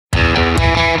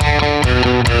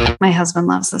My husband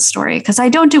loves this story because I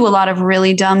don't do a lot of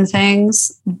really dumb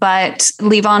things, but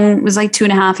Levon was like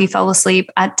 2.5. He fell asleep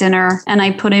at dinner and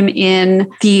I put him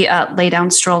in the lay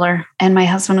down stroller. And my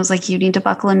husband was like, you need to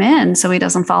buckle him in so he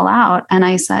doesn't fall out. And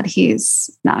I said, he's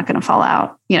not going to fall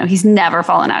out. He's never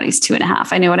fallen out. He's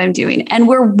 2.5. I know what I'm doing. And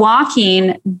we're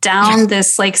walking down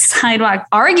this like sidewalk,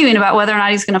 arguing about whether or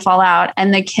not he's going to fall out.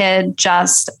 And the kid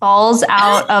just falls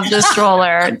out of the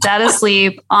stroller, dead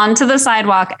asleep, onto the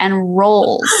sidewalk and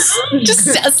rolls. Just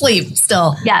asleep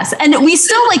still. Yes. And we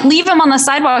still like leave him on the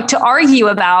sidewalk to argue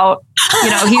about,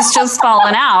 he's just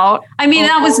fallen out. I mean,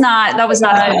 that was not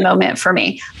a good moment for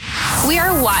me. We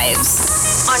are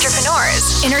wives,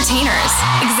 entrepreneurs, entertainers,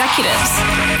 executives,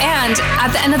 and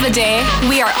at the end of the day,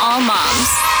 we are all moms,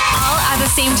 all at the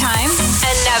same time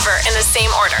and never in the same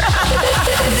order.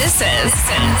 This is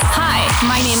Hi,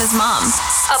 My Name is Mom,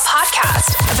 a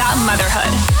podcast about motherhood.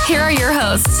 Here are your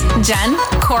hosts, Jen,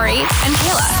 Corey, and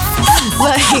Kayla.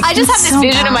 I just have this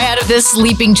vision in my head of this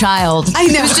sleeping child. I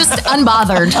know. Who's just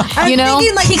unbothered,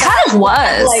 Thinking, like, he kind of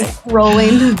was. Like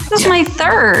rolling. This was my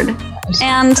third.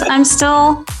 And I'm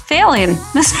still failing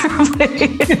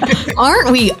miserably.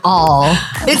 Aren't we all?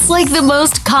 It's like the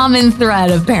most common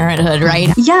thread of parenthood, right?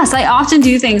 Yes, I often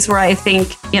do things where I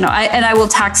think, I will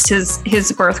text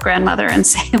his birth grandmother and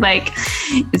say, like,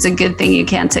 it's a good thing you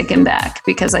can't take him back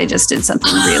because I just did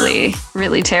something really,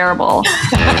 really terrible.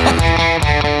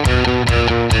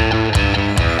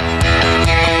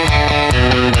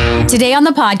 Today on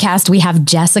the podcast, we have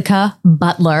Jessica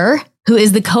Butler, who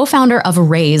is the co-founder of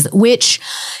Raise, which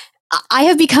I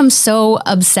have become so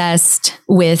obsessed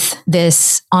with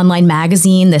this online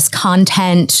magazine, this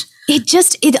content. It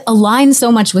aligns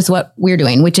so much with what we're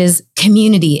doing, which is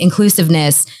community,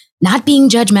 inclusiveness, not being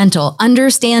judgmental,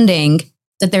 understanding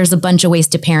that there's a bunch of ways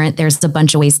to parent. There's a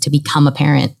bunch of ways to become a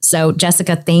parent. So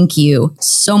Jessica, thank you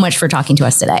so much for talking to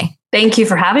us today. Thank you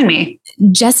for having me.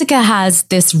 Jessica has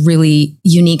this really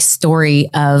unique story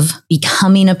of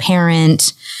becoming a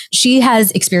parent. She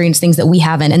has experienced things that we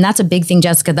haven't. And that's a big thing,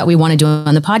 Jessica, that we want to do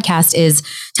on the podcast is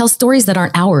tell stories that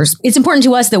aren't ours. It's important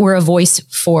to us that we're a voice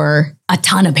for a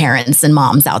ton of parents and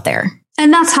moms out there.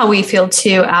 And that's how we feel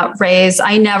too at Raise.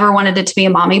 I never wanted it to be a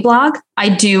mommy blog. I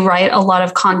do write a lot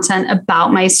of content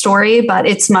about my story, but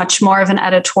it's much more of an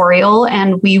editorial.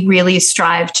 And we really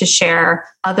strive to share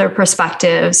other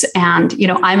perspectives. And,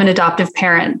 I'm an adoptive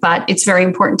parent, but it's very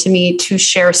important to me to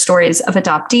share stories of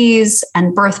adoptees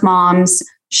and birth moms,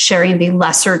 sharing the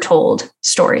lesser told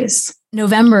stories.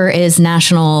 November is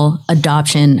National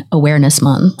Adoption Awareness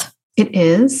Month. It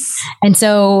is. And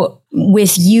so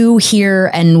with you here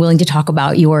and willing to talk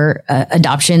about your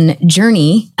adoption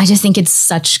journey, I just think it's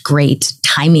such great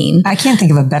timing. I can't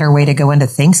think of a better way to go into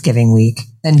Thanksgiving week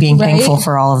than being thankful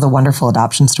for all of the wonderful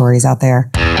adoption stories out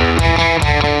there.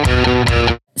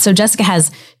 So Jessica has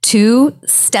 2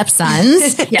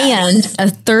 stepsons and a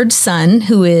third son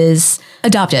who is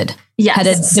adopted. Yes. Had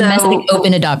a domestic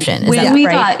open adoption. Is that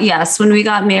right? When we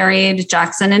got married,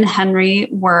 Jackson and Henry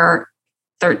were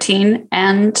 13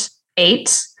 and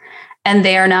 8. And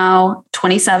they are now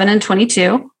 27 and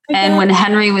 22. And when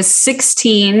Henry was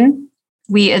 16,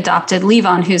 we adopted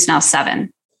Levon, who's now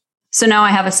 7. So now I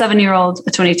have a 7-year-old,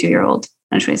 a 22-year-old,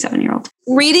 and a 27-year-old.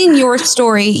 Reading your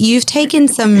story, you've taken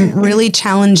some really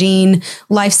challenging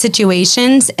life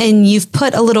situations and you've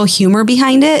put a little humor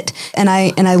behind it. And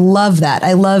I love that.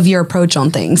 I love your approach on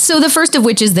things. So the first of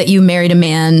which is that you married a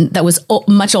man that was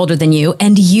much older than you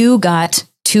and you got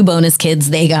 2 bonus kids.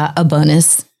 They got a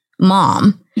bonus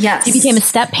mom. Yes. You became a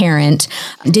step parent.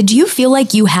 Did you feel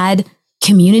like you had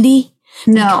community?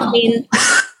 No.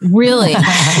 Really?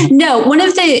 No. One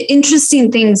of the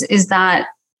interesting things is that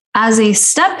as a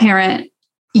step parent,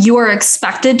 you are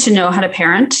expected to know how to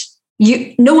parent.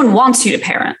 No one wants you to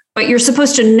parent, but you're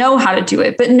supposed to know how to do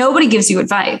it, but nobody gives you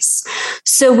advice.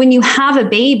 So when you have a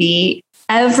baby,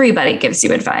 everybody gives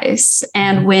you advice.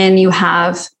 And when you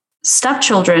have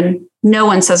stepchildren, no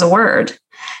one says a word.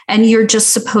 And you're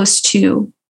just supposed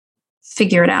to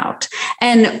figure it out.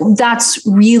 And that's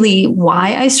really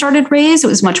why I started Raise. It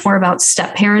was much more about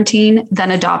step parenting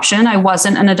than adoption. I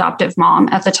wasn't an adoptive mom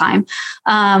at the time.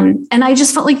 And I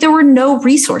just felt like there were no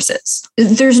resources.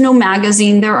 There's no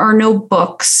magazine. There are no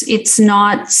books. It's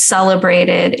not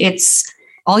celebrated.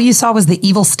 All you saw was the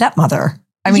evil stepmother.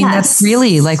 I mean, That's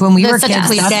really like when we were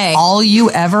kids, that's all you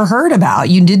ever heard about.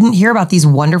 You didn't hear about these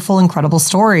wonderful, incredible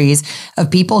stories of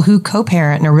people who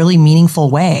co-parent in a really meaningful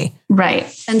way. Right.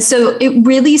 And so it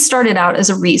really started out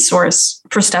as a resource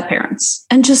for step parents.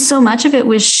 And just so much of it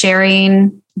was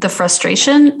sharing the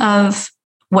frustration of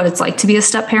what it's like to be a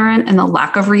step parent and the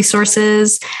lack of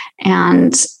resources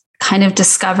and kind of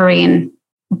discovering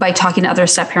by talking to other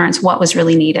step parents what was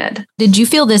really needed. Did you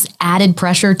feel this added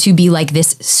pressure to be like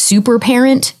this super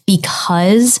parent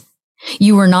because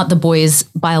you were not the boy's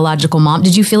biological mom?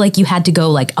 Did you feel like you had to go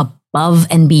like above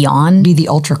and beyond? Be the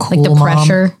ultra cool like the mom?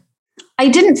 Pressure? I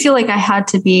didn't feel like I had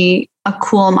to be a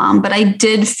cool mom, but I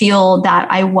did feel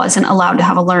that I wasn't allowed to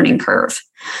have a learning curve.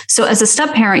 So as a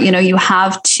step parent, you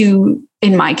have two,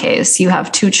 in my case, you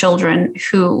have two children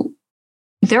who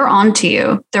they're on to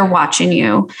you. They're watching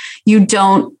you. You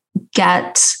don't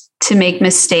get to make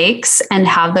mistakes and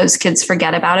have those kids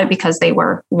forget about it because they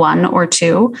were 1 or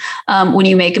 2. When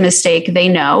you make a mistake, they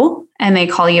know and they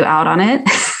call you out on it.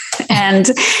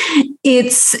 And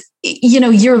it's,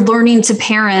 you're learning to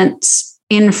parent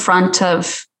in front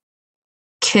of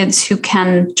kids who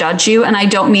can judge you. And I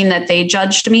don't mean that they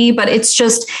judged me, but it's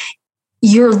just,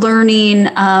 you're learning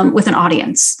with an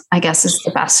audience, I guess is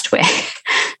the best way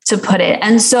to put it.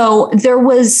 And so there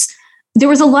was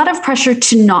a lot of pressure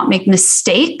to not make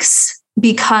mistakes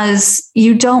because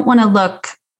you don't want to look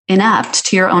inept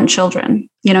to your own children.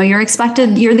 You're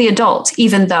expected, you're the adult,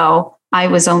 even though I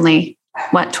was only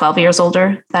 12 years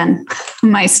older than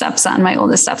my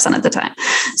oldest stepson at the time.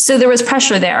 So there was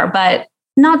pressure there, but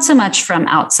not so much from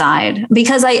outside,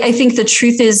 because I think the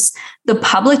truth is the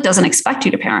public doesn't expect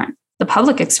you to parent. The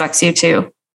public expects you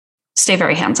to stay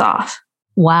very hands off.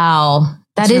 Wow.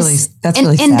 That's really sad.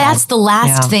 And that's the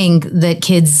last thing that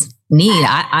kids need.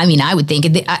 I would think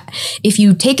if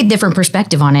you take a different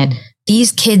perspective on it,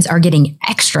 these kids are getting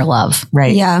extra love.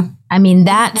 Right. Yeah.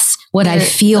 That's what I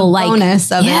feel like.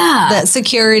 Bonus of it. That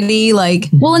security,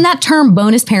 Well, in that term,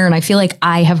 bonus parent, I feel like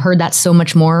I have heard that so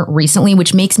much more recently,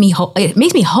 which makes me hope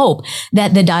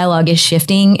that the dialogue is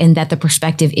shifting and that the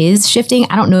perspective is shifting.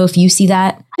 I don't know if you see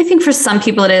that. I think for some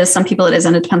people it is, some people it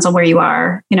isn't. It depends on where you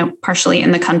are, partially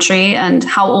in the country and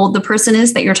how old the person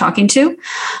is that you're talking to.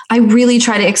 I really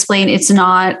try to explain it's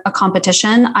not a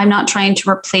competition. I'm not trying to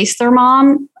replace their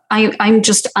mom. I'm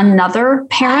just another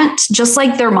parent, just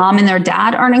like their mom and their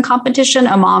dad aren't in competition.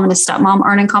 A mom and a stepmom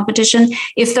aren't in competition.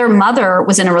 If their mother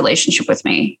was in a relationship with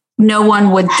me, no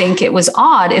one would think it was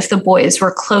odd if the boys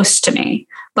were close to me.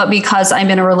 But because I'm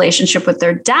in a relationship with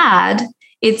their dad,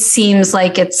 it seems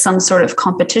like it's some sort of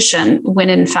competition when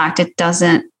in fact it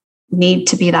doesn't need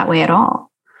to be that way at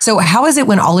all. So how is it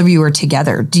when all of you are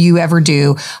together? Do you ever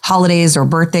do holidays or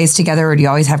birthdays together, or do you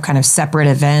always have kind of separate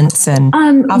events? And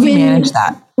how do you manage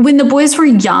that? When the boys were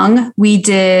young, we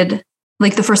did,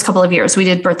 like the first couple of years, we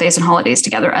did birthdays and holidays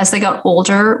together. As they got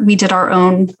older, we did our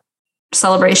own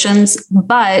celebrations,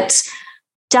 but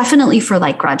definitely for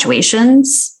like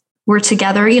graduations, we're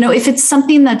together. If it's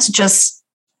something that's just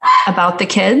about the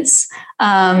kids,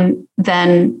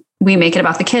 then we make it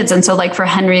about the kids. And so like for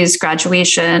Henry's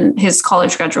graduation, his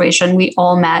college graduation, we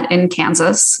all met in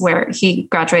Kansas where he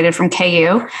graduated from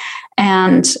KU,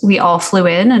 and we all flew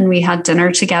in and we had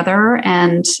dinner together.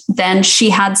 And then she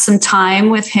had some time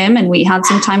with him and we had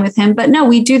some time with him, but no,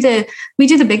 we do the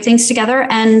big things together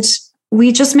and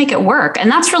we just make it work.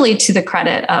 And that's really to the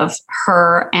credit of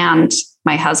her and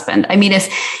my husband. I mean,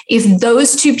 if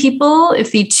those two people,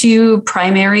 if the two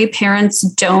primary parents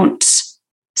don't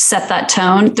set that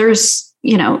tone, there's,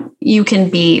 you can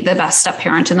be the best step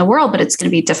parent in the world, but it's going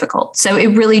to be difficult. So it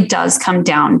really does come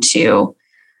down to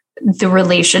the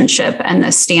relationship and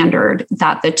the standard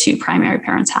that the two primary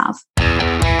parents have.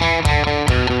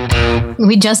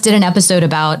 We just did an episode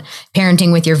about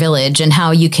parenting with your village and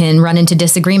how you can run into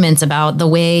disagreements about the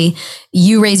way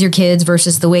you raise your kids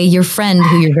versus the way your friend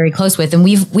who you're very close with. And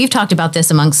we've talked about this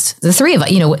amongst the three of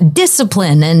us,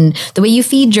 discipline and the way you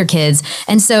feed your kids.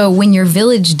 And so when your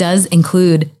village does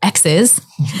include exes,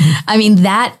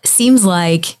 that seems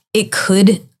like it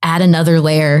could add another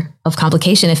layer of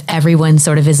complication if everyone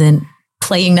sort of isn't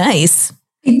playing nice.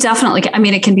 Definitely.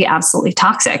 It can be absolutely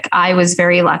toxic. I was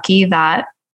very lucky that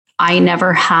I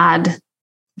never had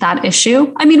that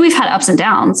issue. We've had ups and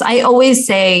downs. I always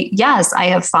say, yes, I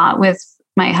have fought with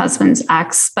my husband's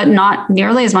ex, but not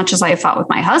nearly as much as I have fought with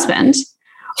my husband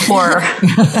or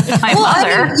my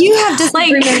mother. You have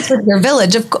disagreements with your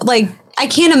village. I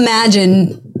can't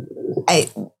imagine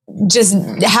just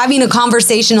having a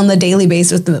conversation on the daily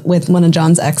basis with one of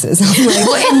John's exes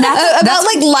about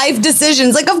life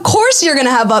decisions. Of course you're going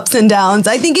to have ups and downs.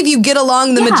 I think if you get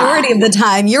along the majority of the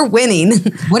time, you're winning.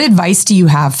 What advice do you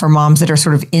have for moms that are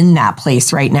sort of in that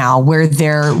place right now where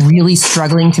they're really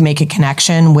struggling to make a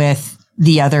connection with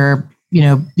the other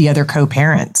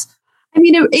co-parents?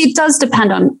 It does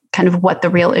depend on kind of what the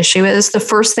real issue is. The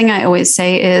first thing I always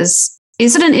say is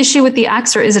it an issue with the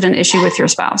ex or is it an issue with your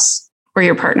spouse or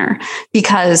your partner?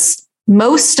 Because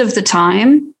most of the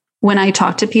time when I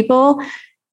talk to people,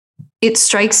 it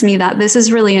strikes me that this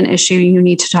is really an issue you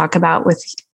need to talk about with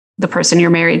the person you're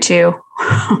married to,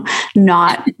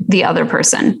 not the other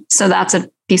person. So that's a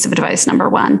piece of advice, number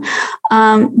one.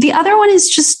 The other one is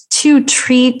just to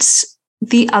treat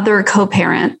the other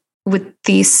co-parent with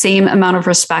the same amount of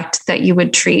respect that you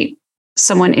would treat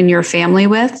someone in your family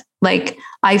with. Like,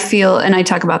 I feel, and I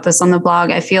talk about this on the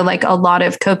blog, I feel like a lot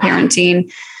of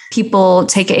co-parenting people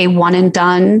take a one and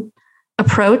done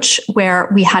approach where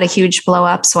we had a huge blow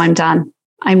up, so I'm done.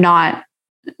 I'm not,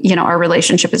 our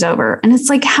relationship is over. And it's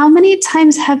like, how many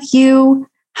times have you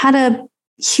had a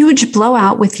huge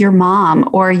blowout with your mom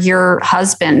or your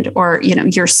husband or,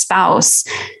 your spouse?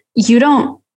 You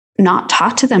don't not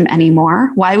talk to them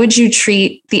anymore. Why would you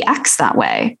treat the ex that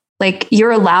way? Like, you're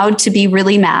allowed to be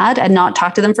really mad and not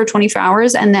talk to them for 24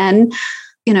 hours and then,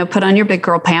 put on your big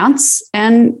girl pants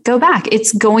and go back.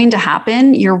 It's going to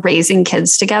happen. You're raising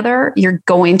kids together. You're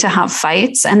going to have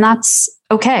fights, and that's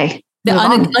okay. The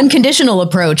unconditional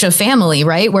approach of family,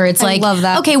 right? Where it's like,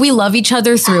 okay, we love each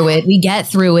other through it. We get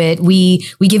through it. We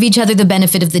give each other the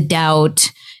benefit of the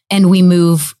doubt, and we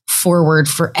move forward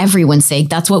for everyone's sake.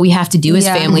 That's what we have to do as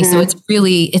family. So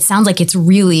it sounds like it's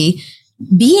really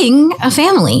being a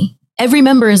family. Every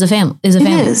member is a family. It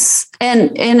is.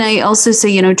 And I also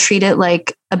say, treat it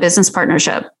like a business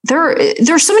partnership.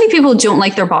 There's so many people who don't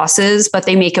like their bosses, but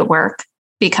they make it work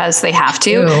because they have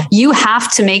to. Ew. You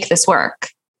have to make this work.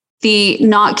 The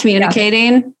not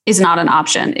communicating is not an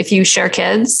option. If you share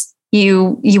kids,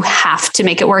 you have to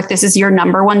make it work. This is your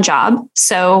number one job.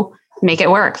 So make it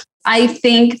work. I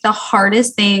think the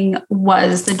hardest thing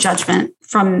was the judgment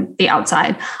from the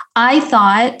outside. I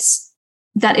thought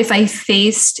that if I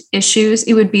faced issues,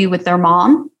 it would be with their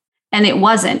mom. And it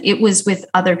wasn't. It was with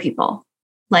other people,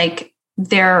 like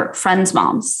their friends'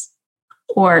 moms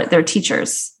or their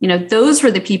teachers. Those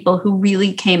were the people who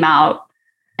really came out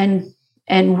and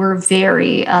were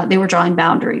very, they were drawing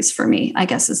boundaries for me, I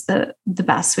guess is the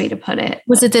best way to put it.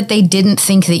 Was it that they didn't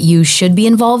think that you should be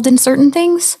involved in certain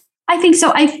things? I think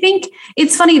so. I think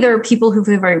it's funny. There are people who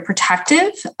feel very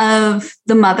protective of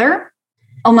the mother,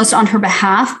 almost on her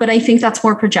behalf, but I think that's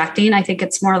more projecting. I think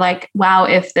it's more like, wow,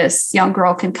 if this young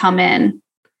girl can come in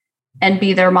and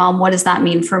be their mom, what does that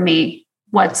mean for me?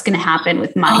 What's going to happen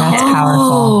with my kid? That's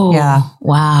powerful. Yeah.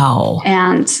 Wow.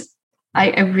 And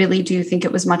I really do think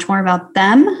it was much more about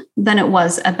them than it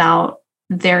was about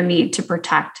their need to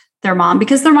protect their mom,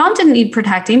 because their mom didn't need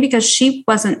protecting because she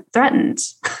wasn't threatened.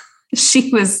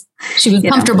 She was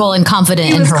comfortable and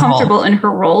confident in her role. She was comfortable in her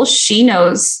role. She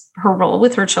knows her role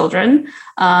with her children.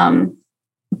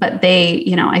 But they,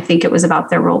 I think it was about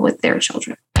their role with their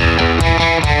children.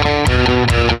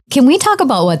 Can we talk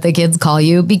about what the kids call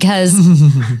you? Because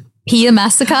Pia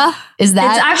Messica, is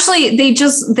that? It's actually,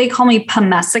 they call me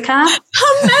Pamessica.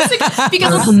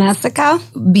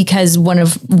 Because one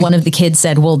of the kids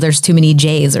said, well, there's too many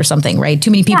J's or something, right?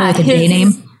 Too many people with a J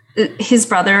name. His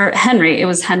brother, Henry, it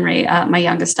was Henry, my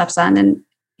youngest stepson, and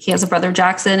he has a brother,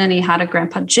 Jackson, and he had a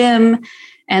grandpa, Jim,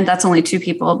 and that's only two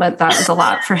people, but that was a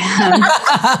lot for him.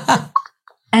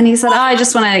 And he said, I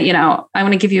just want to, I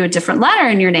want to give you a different letter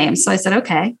in your name. So I said,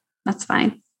 okay, that's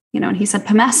fine. And he said,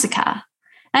 Pamessica.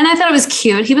 And I thought it was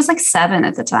cute. He was like 7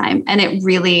 at the time, and it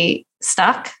really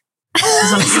stuck. It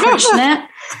was unfortunate.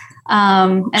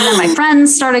 And then my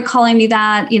friends started calling me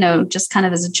that, just kind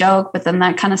of as a joke, but then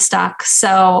that kind of stuck.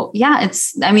 So yeah,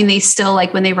 they still,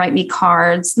 like, when they write me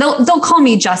cards, they'll call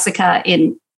me Jessica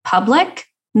in public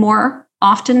more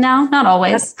often now, not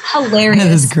always. That's hilarious.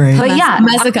 That is great. But yeah,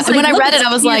 Messica. When I read it,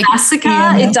 I was like,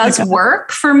 Messica, it does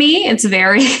work for me. It's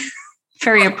very,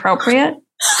 very appropriate.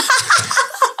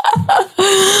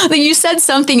 You said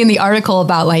something in the article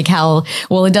about like how,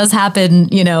 well, it does happen,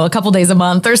 a couple days a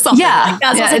month or something. Yeah, like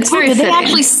that. So it's very fitting. Did they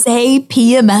actually say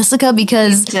Pia Messica?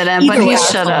 Because he didn't, but he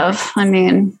should have.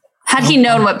 Had he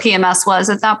known what PMS was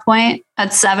at that point,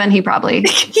 at 7, he probably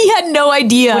he had no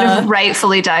idea. Would have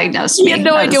rightfully diagnosed me. He had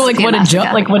no idea what a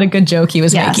joke, like what a good joke he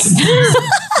was making.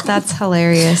 That's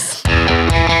hilarious.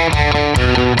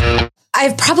 I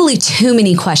have probably too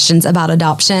many questions about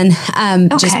adoption,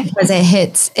 just because it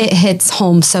hits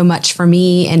home so much for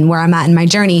me and where I'm at in my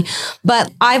journey. But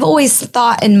I've always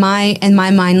thought in my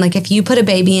mind, like, if you put a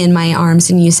baby in my arms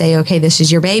and you say, okay, this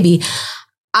is your baby,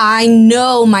 I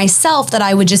know myself that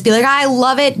I would just be like, I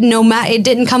love it. No matter, it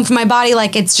didn't come from my body.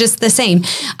 Like, it's just the same.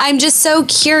 I'm just so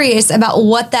curious about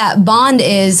what that bond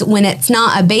is when it's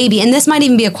not a baby. And this might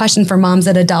even be a question for moms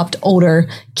that adopt older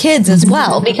kids as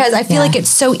well, because I feel like it's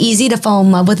so easy to fall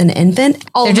in love with an infant.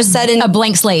 All of a sudden, a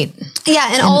blank slate. Yeah.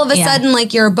 And all of a sudden,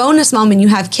 like, you're a bonus mom and you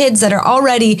have kids that are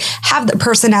already have their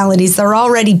personalities. They're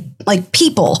already like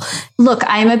people. Look,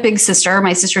 I'm a big sister.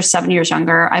 My sister's 7 years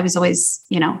younger. I was always,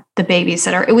 the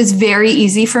babysitter. It was very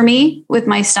easy for me with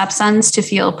my stepsons to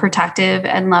feel protective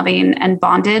and loving and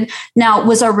bonded. Now,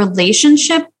 was our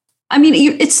relationship,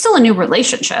 it's still a new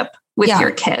relationship with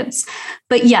your kids.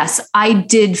 But yes, I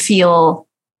did feel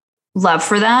love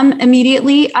for them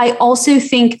immediately. I also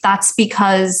think that's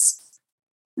because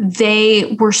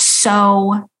they were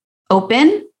so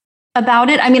open about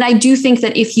it. I do think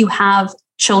that if you have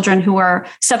stepchildren who are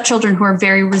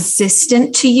very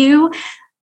resistant to you,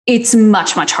 it's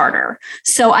much, much harder.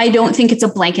 So I don't think it's a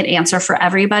blanket answer for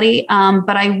everybody.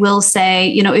 But I will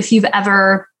say, if you've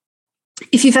ever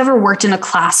worked in a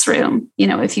classroom,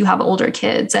 if you have older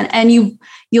kids and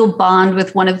you'll bond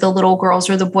with one of the little girls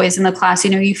or the boys in the class,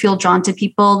 you feel drawn to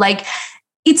people, like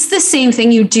it's the same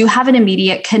thing. You do have an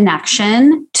immediate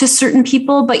connection to certain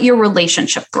people, but your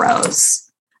relationship grows.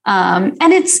 And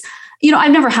it's,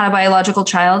 I've never had a biological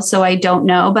child, so I don't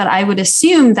know, but I would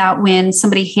assume that when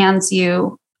somebody hands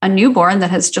you a newborn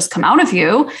that has just come out of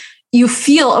you, you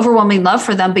feel overwhelming love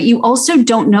for them, but you also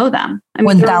don't know them.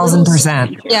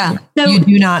 1,000%. Yeah. So you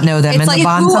do not know them. And like, the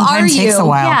bond sometimes takes a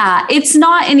while. Yeah. It's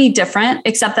not any different,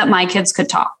 except that my kids could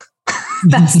talk.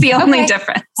 That's the only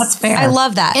difference. That's fair. I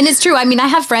love that. And it's true. I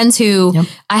have friends who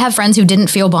didn't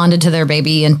feel bonded to their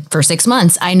baby for 6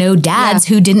 months. I know dads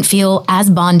who didn't feel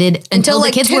as bonded until the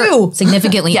kids were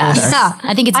significantly older. Yeah.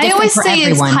 I think it's different. I always say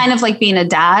everyone. It's kind of like being a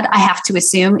dad. I have to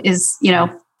assume is,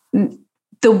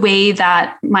 the way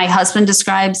that my husband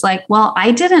describes, like, well,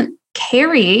 I didn't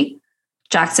carry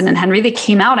Jackson and Henry. They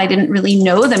came out. I didn't really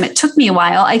know them. It took me a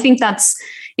while. I think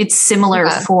it's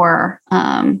similar for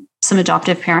some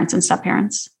adoptive parents and step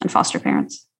parents and foster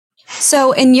parents.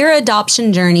 So in your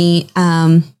adoption journey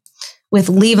with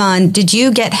Levon, did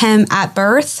you get him at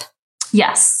birth?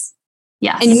 Yes.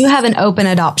 Yes. And you have an open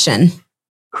adoption.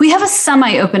 We have a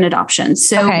semi-open adoption.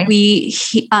 So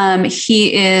he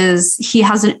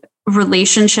has a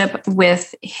relationship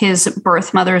with his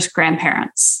birth mother's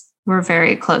grandparents. We're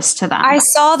very close to them. I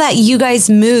saw that you guys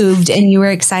moved and you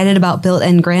were excited about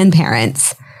built-in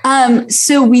grandparents.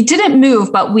 So we didn't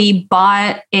move, but we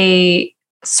bought a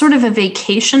sort of a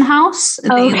vacation house.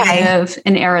 They live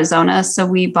in Arizona. So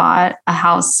we bought a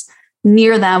house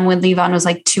near them when Levon was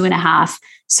like 2.5.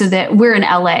 So that we're in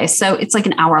LA. So it's like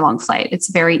an hour-long flight. It's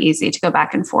very easy to go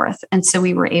back and forth. And so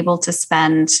we were able to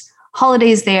spend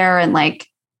holidays there and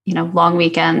long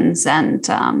weekends and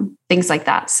things like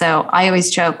that. So I always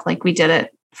joke like we did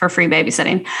it for free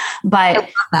babysitting, but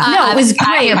no, it was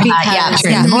great because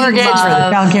the mortgage for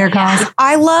the childcare costs.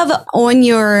 I love on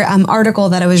your article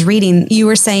that I was reading, you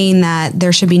were saying that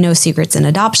there should be no secrets in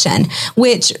adoption,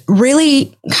 which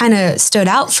really kind of stood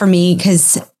out for me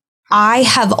because I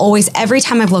have always, every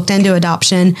time I've looked into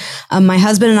adoption, my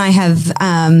husband and I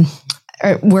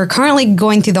have, we're currently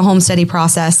going through the home study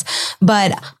process,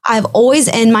 but I've always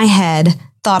in my head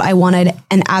thought I wanted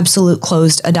an absolute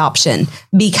closed adoption.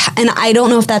 And I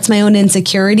don't know if that's my own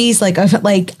insecurities. Like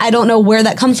I don't know where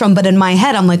that comes from, but in my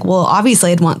head, I'm like, well,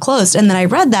 obviously I'd want closed. And then I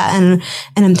read that and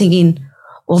I'm thinking,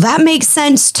 well, that makes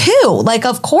sense too. Like,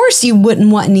 of course you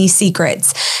wouldn't want any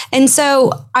secrets. And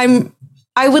so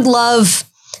I would love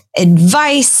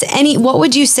advice. What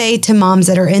would you say to moms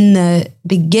that are in the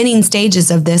beginning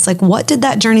stages of this? Like, what did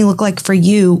that journey look like for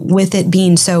you with it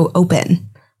being so open?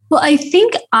 Well, I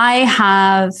think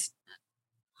I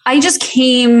just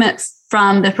came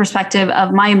from the perspective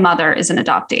of my mother is an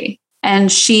adoptee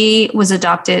and she was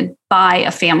adopted by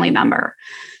a family member.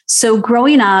 So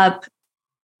growing up,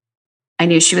 I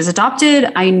knew she was adopted.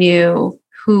 I knew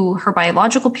who her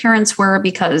biological parents were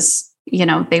because,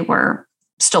 they were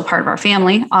still part of our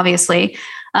family, obviously.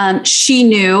 She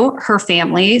knew her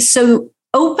family. So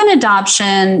open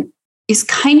adoption is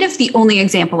kind of the only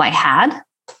example I had.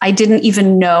 I didn't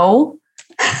even know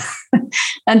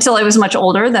until I was much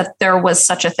older that there was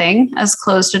such a thing as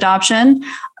closed adoption.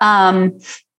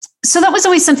 So that was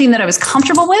always something that I was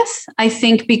comfortable with. I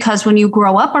think because when you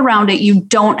grow up around it, you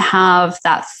don't have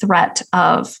that threat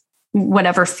of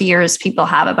whatever fears people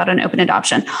have about an open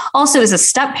adoption. Also, as a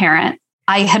step parent,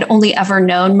 I had only ever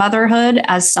known motherhood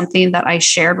as something that I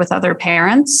shared with other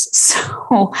parents.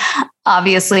 So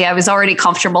obviously I was already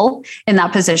comfortable in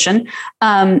that position.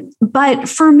 But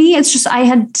for me, it's just, I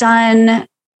had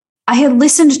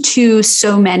listened to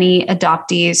so many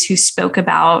adoptees who spoke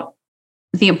about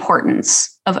the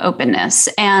importance of openness.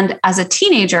 And as a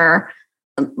teenager,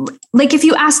 like if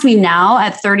you asked me now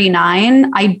at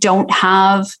 39, I don't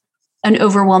have an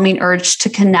overwhelming urge to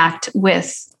connect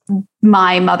with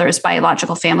my mother's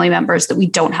biological family members that we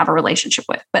don't have a relationship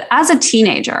with. But as a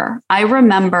teenager, I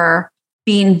remember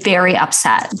being very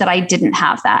upset that I didn't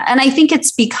have that. And I think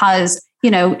it's because,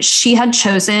 she had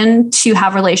chosen to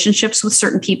have relationships with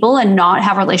certain people and not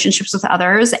have relationships with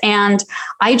others. And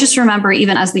I just remember,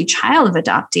 even as the child of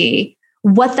adoptee,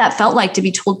 what that felt like to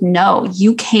be told, no,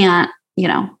 you can't, you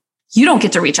don't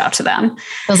get to reach out to them.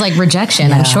 It was like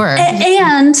rejection, I'm sure.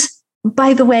 And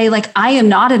by the way, like, I am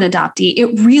not an adoptee.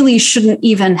 It really shouldn't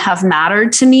even have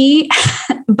mattered to me.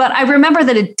 But I remember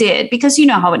that it did, because you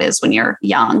know how it is when you're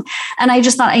young. And I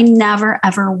just thought, I never,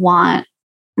 ever want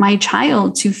my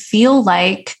child to feel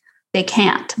like they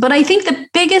can't. But I think the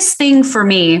biggest thing for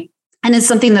me, and it's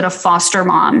something that a foster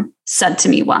mom said to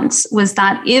me once, was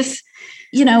that if,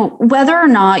 whether or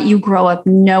not you grow up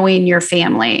knowing your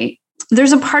family,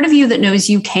 there's a part of you that knows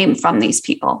you came from these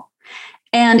people.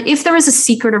 And if there is a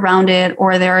secret around it,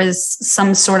 or there is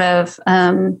some sort of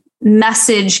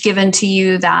message given to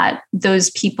you that those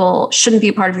people shouldn't be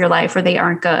a part of your life, or they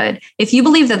aren't good, if you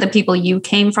believe that the people you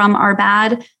came from are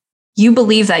bad, you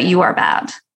believe that you are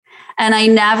bad. And I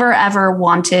never, ever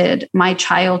wanted my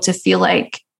child to feel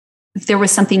like there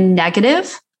was something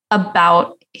negative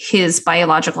about his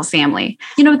biological family.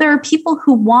 There are people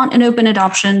who want an open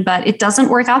adoption, but it doesn't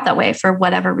work out that way for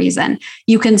whatever reason.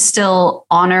 You can still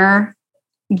honor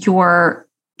your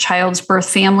child's birth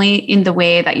family in the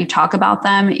way that you talk about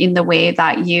them, in the way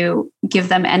that you give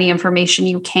them any information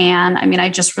you can. I mean, I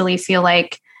just really feel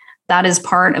like that is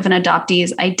part of an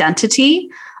adoptee's identity.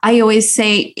 I always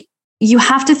say you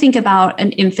have to think about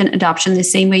an infant adoption the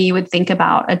same way you would think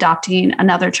about adopting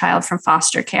another child from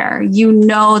foster care. You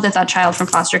know that child from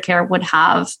foster care would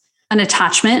have an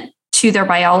attachment to their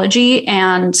biology,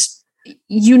 and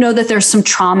you know that there's some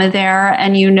trauma there,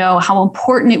 and you know how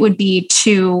important it would be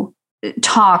to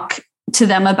talk to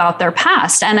them about their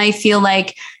past. And I feel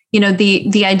like,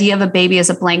 the idea of a baby as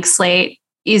a blank slate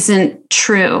isn't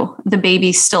true. The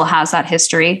baby still has that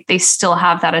history. They still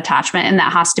have that attachment, and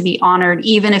that has to be honored,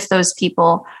 even if those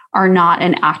people are not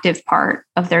an active part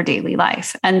of their daily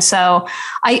life. And so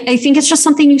I think it's just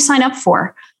something you sign up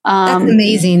for. That's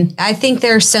amazing. I think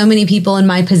there are so many people in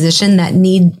my position that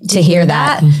need to hear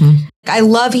that. Mm-hmm. I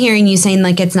love hearing you saying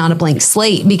like, it's not a blank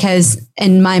slate, because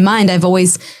in my mind, I've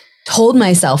always told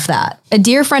myself that. A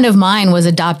dear friend of mine was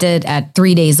adopted at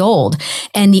 3 days old,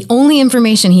 and the only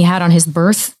information he had on his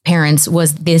birth parents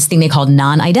was this thing they called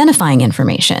non-identifying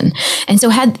information. And so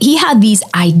he had these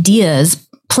ideas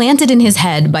planted in his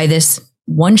head by this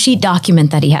one-sheet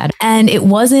document that he had. And it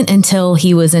wasn't until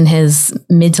he was in his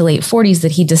mid to late 40s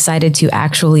that he decided to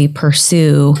actually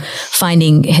pursue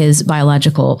finding his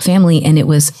biological family. And it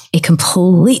was a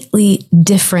completely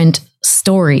different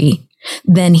story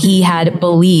than he had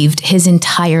believed his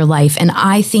entire life. And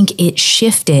I think it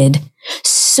shifted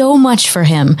so much for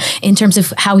him in terms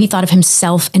of how he thought of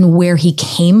himself and where he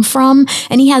came from.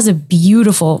 And he has a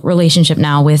beautiful relationship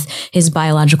now with his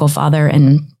biological father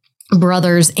and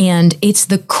brothers. And it's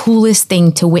the coolest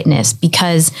thing to witness,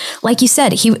 because like you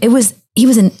said, he was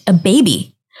a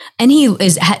baby. And he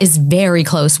is very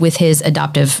close with his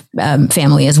adoptive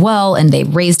family as well. And they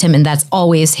raised him, and that's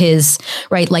always his,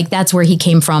 right? Like that's where he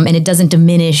came from. And it doesn't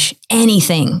diminish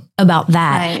anything about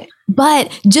that. Right.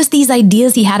 But just these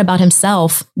ideas he had about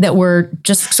himself that were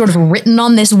just sort of written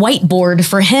on this whiteboard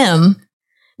for him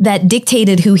that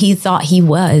dictated who he thought he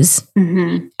was.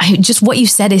 Mm-hmm. Just what you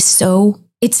said is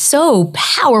it's so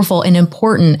powerful and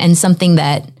important, and something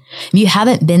that if you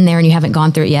haven't been there and you haven't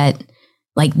gone through it yet,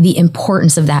 like the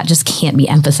importance of that just can't be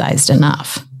emphasized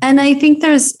enough. And I think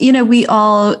there's, we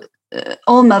all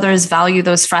mothers value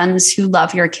those friends who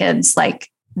love your kids like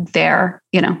they're,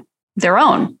 their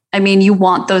own. I mean, you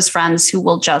want those friends who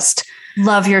will just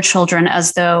love your children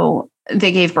as though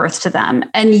they gave birth to them.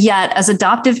 And yet, as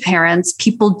adoptive parents,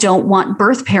 people don't want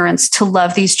birth parents to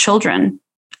love these children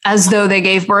as though they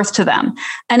gave birth to them.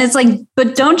 And it's like,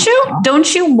 but don't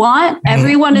you want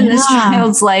everyone in this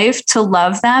child's life to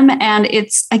love them? And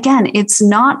it's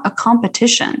not a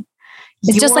competition.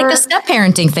 It's just like the step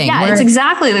parenting thing. Yeah, it's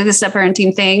exactly like the step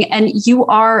parenting thing. And you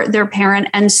are their parent.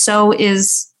 And so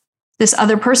is this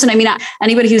other person. I mean,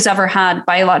 anybody who's ever had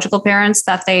biological parents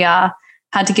that they had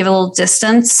to give a little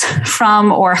distance from,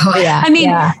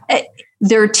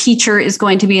 their teacher is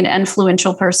going to be an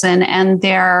influential person, and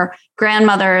their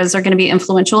grandmothers are going to be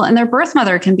influential, and their birth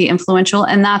mother can be influential.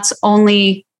 And that's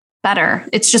only better.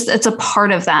 It's a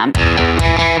part of them.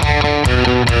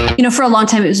 For a long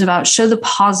time, it was about show the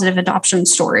positive adoption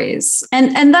stories.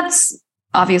 And that's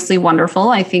obviously wonderful.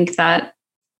 I think that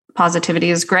positivity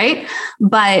is great.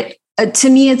 But to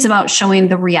me, it's about showing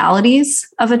the realities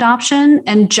of adoption.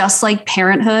 And just like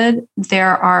parenthood,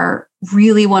 there are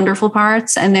really wonderful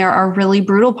parts and there are really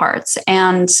brutal parts.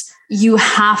 And you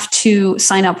have to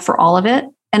sign up for all of it.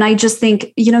 And I just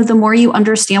think, the more you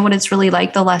understand what it's really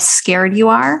like, the less scared you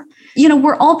are.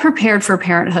 We're all prepared for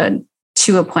parenthood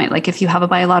to a point. Like if you have a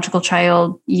biological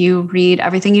child, you read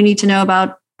everything you need to know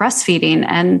about breastfeeding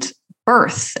and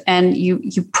birth, and you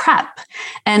prep.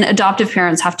 And adoptive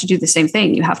parents have to do the same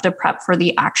thing. You have to prep for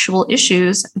the actual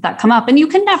issues that come up. And you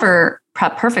can never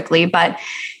prep perfectly, but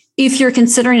if you're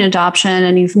considering adoption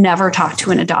and you've never talked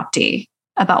to an adoptee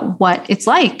about what it's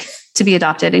like to be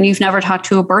adopted, and you've never talked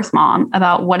to a birth mom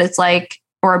about what it's like,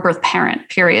 or a birth parent,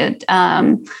 period,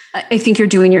 I think you're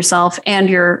doing yourself and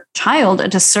your child a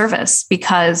disservice,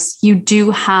 because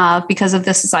because of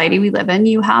the society we live in,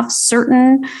 you have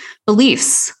certain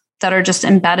beliefs that are just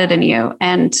embedded in you,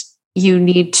 and you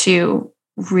need to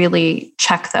really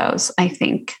check those, I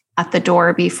think, at the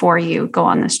door before you go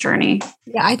on this journey.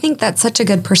 Yeah, I think that's such a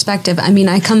good perspective. I mean,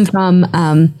 I come from,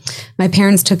 my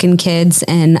parents took in kids,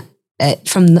 and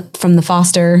from the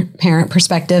foster parent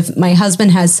perspective, my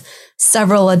husband has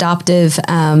several adoptive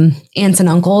aunts and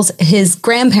uncles. His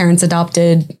grandparents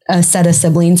adopted a set of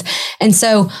siblings. And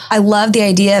so I love the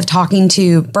idea of talking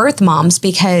to birth moms,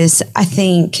 because I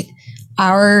think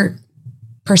our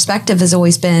perspective has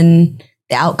always been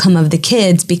the outcome of the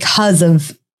kids because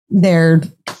of their,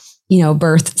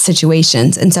 birth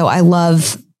situations. And so I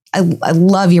love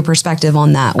your perspective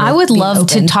on that. I would love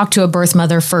to talk to a birth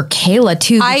mother for Kayla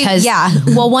too, because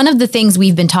well, one of the things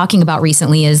we've been talking about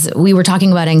recently is we were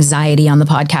talking about anxiety on the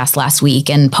podcast last week,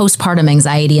 and postpartum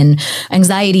anxiety and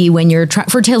anxiety when you're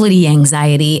fertility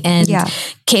anxiety. And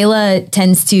Kayla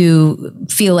tends to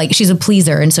feel like she's a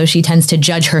pleaser. And so she tends to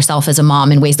judge herself as a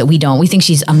mom in ways that we don't. We think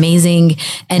she's amazing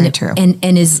and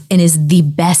is the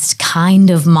best kind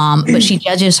of mom, but she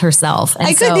judges herself. And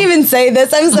I couldn't even say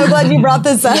this. I'm so glad you brought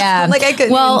this up. Yeah. Like I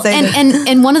couldn't even say this.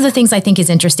 And one of the things I think is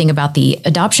interesting about the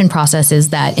adoption process is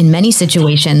that in many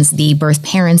situations, the birth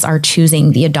parents are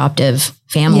choosing the adoptive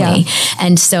family. Yeah.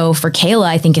 And so for Kayla,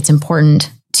 I think it's important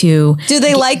to... Do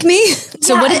they like me?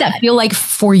 So what did that feel like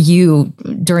for you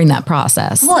during that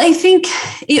process? Well, I think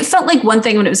it felt like one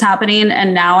thing when it was happening,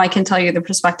 and now I can tell you the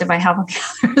perspective I have on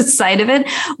the other side of it.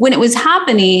 When it was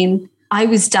happening, I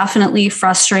was definitely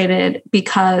frustrated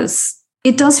because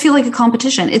it does feel like a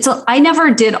competition. I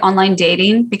never did online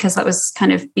dating because that was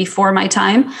kind of before my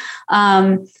time.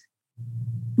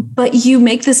 But you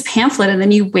make this pamphlet and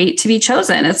then you wait to be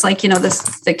chosen. It's like,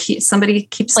 somebody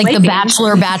keeps like swiping. The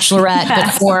Bachelor, Bachelorette,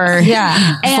 but for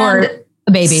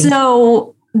a baby.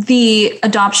 So the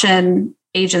adoption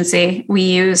agency we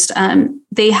used,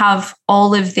 they have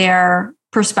all of their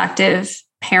prospective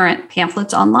parent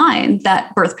pamphlets online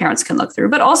that birth parents can look through,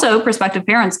 but also prospective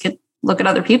parents can look at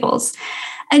other people's.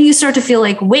 And you start to feel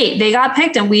like, wait, they got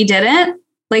picked and we didn't?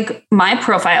 Like my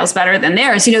profile is better than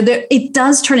theirs. It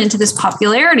does turn into this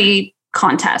popularity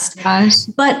contest. Gosh.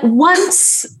 But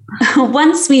once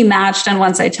we matched and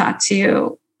once I talked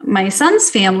to my son's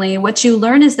family, what you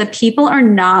learn is that people are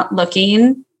not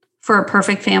looking for a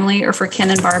perfect family or for Ken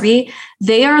and Barbie.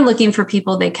 They are looking for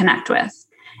people they connect with.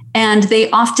 And they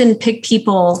often pick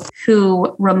people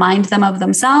who remind them of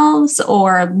themselves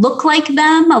or look like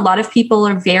them. A lot of people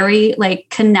are very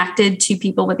connected to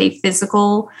people with a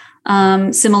physical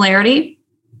similarity.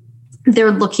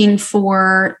 They're looking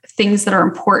for things that are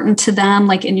important to them,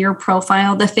 like in your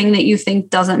profile. The thing that you think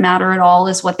doesn't matter at all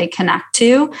is what they connect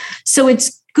to. So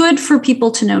it's good for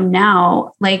people to know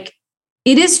now,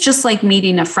 it is just like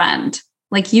meeting a friend.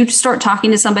 Like you start talking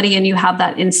to somebody and you have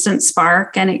that instant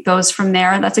spark and it goes from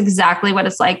there. That's exactly what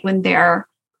it's like when they're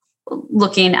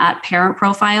looking at parent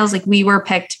profiles. Like we were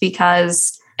picked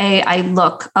because I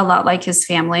look a lot like his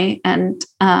family. And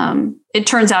it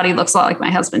turns out he looks a lot like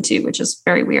my husband too, which is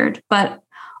very weird. But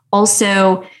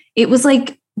also it was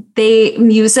like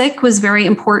music was very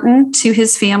important to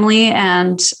his family.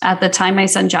 And at the time, my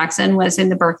son Jackson was in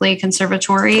the Berklee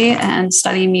Conservatory and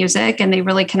studying music, and they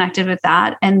really connected with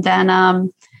that. And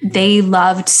then they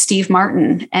loved Steve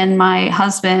Martin, and my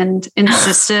husband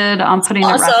insisted on putting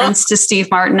a reference to Steve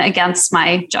Martin against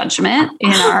my judgment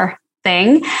in our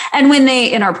thing. And when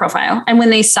in our profile, and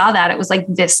when they saw that, it was like,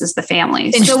 this is the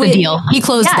family. So the deal. He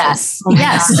closed that.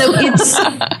 Yes. So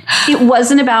it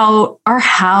wasn't about our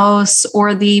house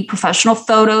or the professional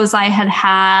photos I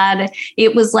had.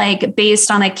 It was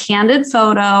based on a candid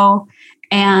photo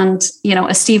and,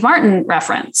 a Steve Martin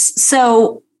reference.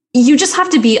 So you just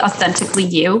have to be authentically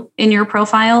you in your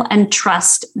profile and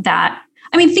trust that.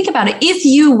 I mean, think about it. If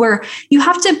you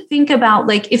have to think about,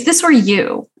 like, if this were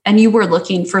you and you were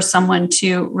looking for someone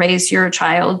to raise your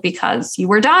child because you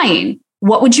were dying,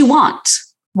 what would you want?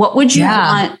 What would you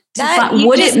want?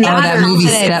 Would it matter? That movie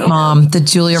Stepmom, the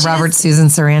Julia Roberts, Susan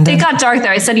Sarandon. It got dark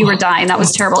there. I said you were dying. That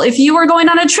was terrible. If you were going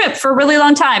on a trip for a really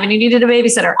long time and you needed a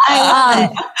babysitter,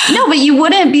 no, but you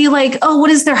wouldn't be like, oh, what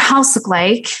does their house look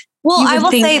like? Well, I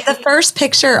will say the first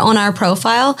picture on our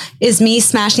profile is me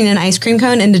smashing an ice cream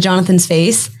cone into Jonathan's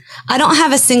face. I don't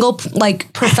have a single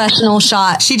like professional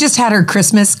shot. She just had her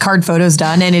Christmas card photos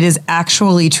done, and it is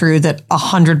actually true that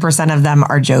 100% of them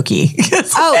are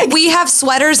jokey. We have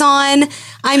sweaters on.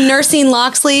 I'm nursing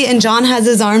Loxley, and John has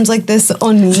his arms like this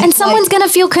on me. And someone's going to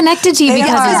feel connected to you because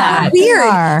of that.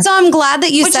 Weird. So I'm glad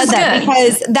that you said that,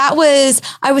 because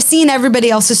I was seeing everybody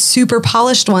else's super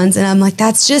polished ones, and I'm like,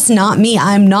 that's just not me.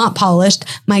 I'm not polished.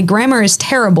 My grammar is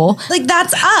terrible. Like,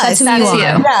 that's us. That's you.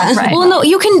 Yeah. Right. Well, no,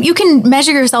 you can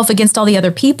measure yourself against all the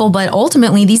other people, but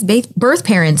ultimately these birth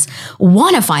parents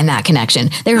want to find that connection.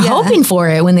 They're hoping for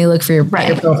it when they look for your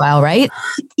profile, right?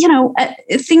 You know,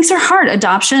 things are hard.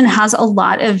 Adoption has a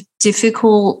lot of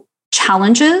difficult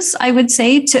challenges, I would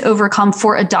say, to overcome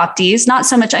for adoptees. Not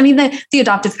so much. I mean, the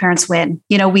adoptive parents win.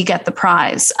 You know, we get the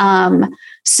prize.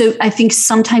 So I think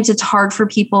sometimes it's hard for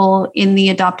people in the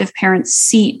adoptive parent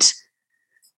seat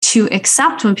to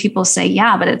accept when people say,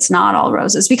 yeah, but it's not all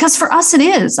roses, because for us it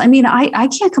is. I mean, I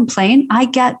can't complain. I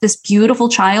get this beautiful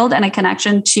child and a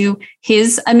connection to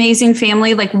his amazing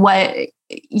family. Like, what,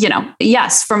 you know,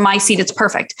 yes, from my seat, it's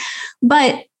perfect.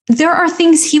 But there are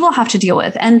things he will have to deal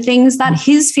with and things that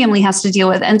his family has to deal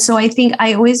with. And so I think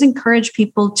I always encourage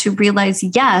people to realize,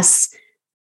 yes,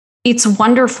 it's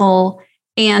wonderful.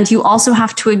 And you also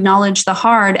have to acknowledge the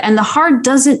hard, and the hard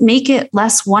doesn't make it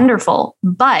less wonderful.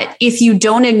 But if you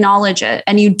don't acknowledge it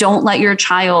and you don't let your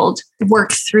child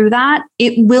work through that,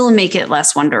 it will make it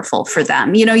less wonderful for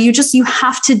them. You know, you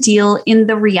have to deal in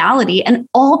the reality, and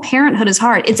all parenthood is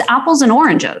hard. It's apples and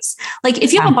oranges. Like,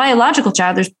 if you have a biological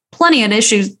child, there's plenty of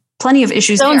issues.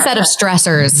 Its own set of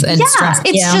stressors and stress.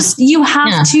 It's just, you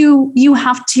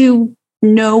have to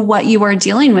know what you are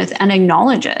dealing with and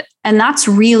acknowledge it. And that's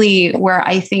really where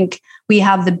I think we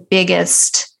have the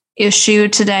biggest issue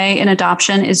today in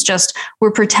adoption, is just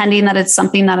we're pretending that it's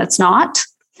something that it's not.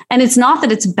 And it's not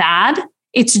that it's bad.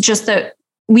 It's just that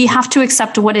we have to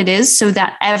accept what it is so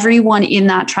that everyone in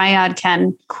that triad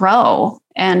can grow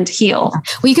and heal.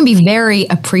 Well, you can be very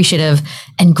appreciative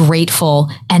and grateful,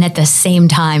 and at the same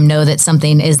time know that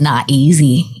something is not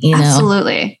easy. You know,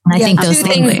 absolutely. And I think those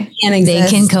things they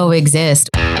can coexist.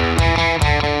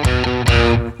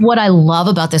 What I love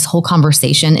about this whole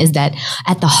conversation is that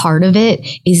at the heart of it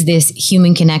is this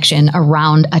human connection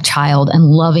around a child and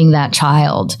loving that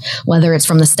child, whether it's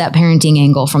from the step parenting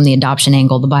angle, from the adoption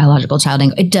angle, the biological child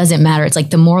angle. It doesn't matter. It's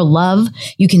like the more love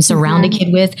you can surround a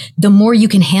kid with, the more you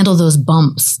can handle those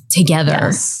bumps together.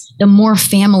 Yes. The more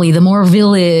family, the more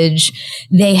village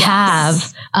they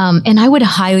have. And I would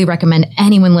highly recommend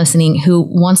anyone listening who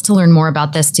wants to learn more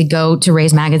about this to go to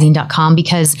raismagazine.com,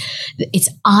 because it's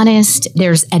honest.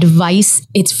 There's advice.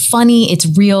 It's funny. It's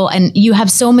real. And you have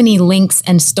so many links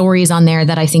and stories on there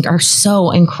that I think are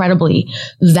so incredibly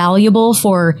valuable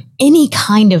for any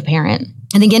kind of parent.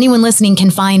 I think anyone listening can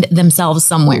find themselves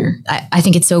somewhere. I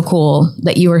think it's so cool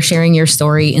that you are sharing your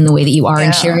story in the way that you are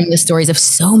and sharing the stories of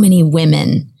so many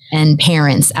women and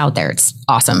parents out there. It's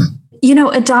awesome. You know,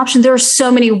 adoption, there are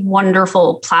so many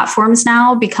wonderful platforms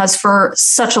now, because for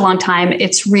such a long time,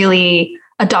 it's really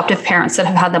adoptive parents that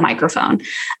have had the microphone.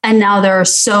 And now there are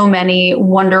so many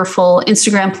wonderful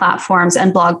Instagram platforms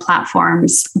and blog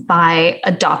platforms by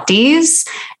adoptees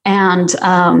and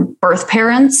birth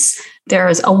parents.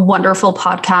 There's a wonderful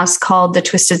podcast called the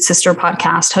Twisted Sister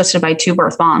Podcast, hosted by two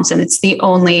birth moms. And it's the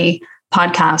only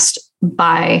podcast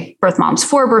by birth moms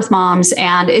for birth moms.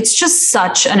 And it's just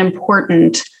such an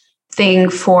important thing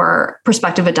for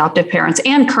prospective adoptive parents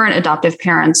and current adoptive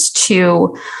parents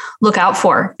to look out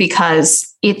for,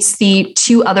 because it's the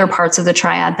two other parts of the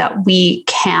triad that we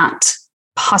can't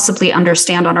possibly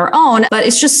understand on our own, but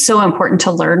it's just so important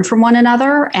to learn from one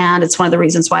another. And it's one of the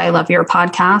reasons why I love your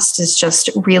podcast, is just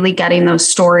really getting those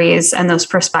stories and those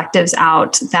perspectives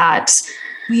out that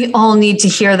we all need to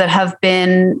hear, that have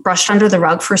been brushed under the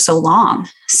rug for so long.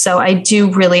 So I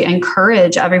do really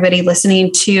encourage everybody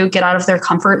listening to get out of their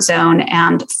comfort zone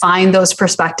and find those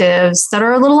perspectives that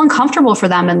are a little uncomfortable for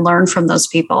them and learn from those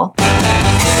people.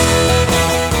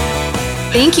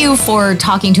 Thank you for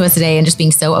talking to us today and just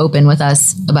being so open with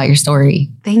us about your story.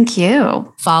 Thank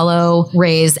you. Follow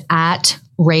Raise at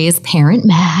Raise Parent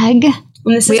Mag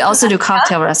We also do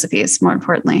cocktail recipes, more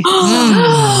importantly.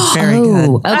 Very good.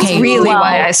 Okay. That's really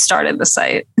why I started the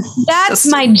site. That's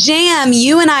my jam.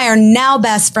 You and I are now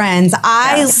best friends.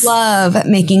 I love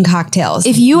making cocktails.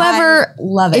 If you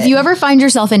ever find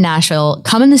yourself in Nashville,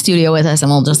 come in the studio with us and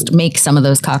we'll just make some of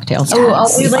those cocktails. Oh, I'll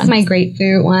do like my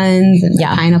grapefruit ones and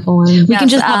my pineapple ones. We can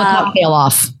just have a cocktail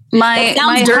off. My dirty.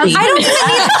 I don't even need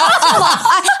a cocktail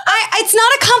off. It's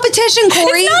not a competition,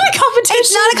 Corey.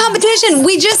 It's not a competition.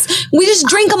 We just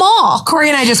drink them all. Corey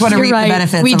and I just want to reap the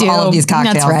benefits of all of these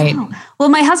cocktails. That's right. Well,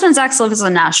 my husband's ex lives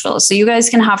in Nashville, so you guys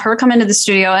can have her come into the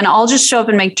studio and I'll just show up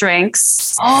and make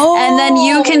drinks. Oh. And then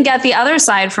you can get the other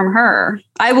side from her.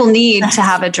 I will need to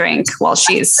have a drink while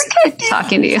she's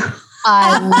talking to you.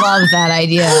 I love that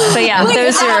idea. But yeah,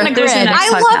 there's your next podcast. I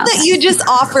love that you just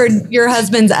offered your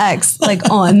husband's ex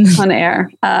on air.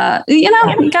 You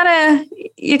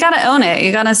gotta own it.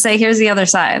 You gotta say, here's the other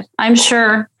side. I'm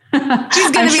sure she's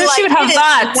gonna be like, she would have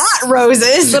thoughts. Not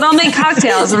roses, but I'll make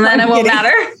cocktails and then it won't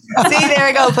matter. See, there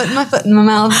I go, putting my foot in my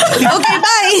mouth. Okay,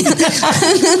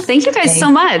 bye. Thank you guys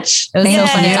so much. It was so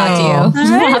fun to talk to you.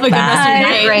 All right, have a good rest of your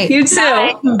day. Great. You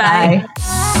too. Bye.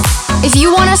 If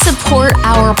you want to support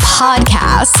our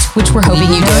podcast, which we're hoping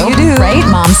you do, right?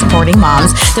 Moms supporting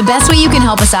moms. The best way you can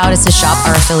help us out is to shop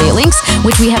our affiliate links,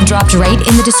 which we have dropped right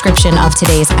in the description of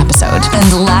today's episode.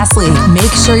 And lastly,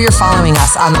 make sure you're following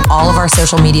us on all of our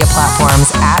social media platforms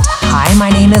at Hi,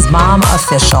 My Name is Mom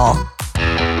Official.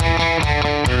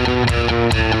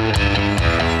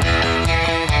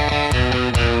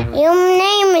 Your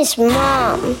name is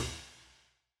Mom.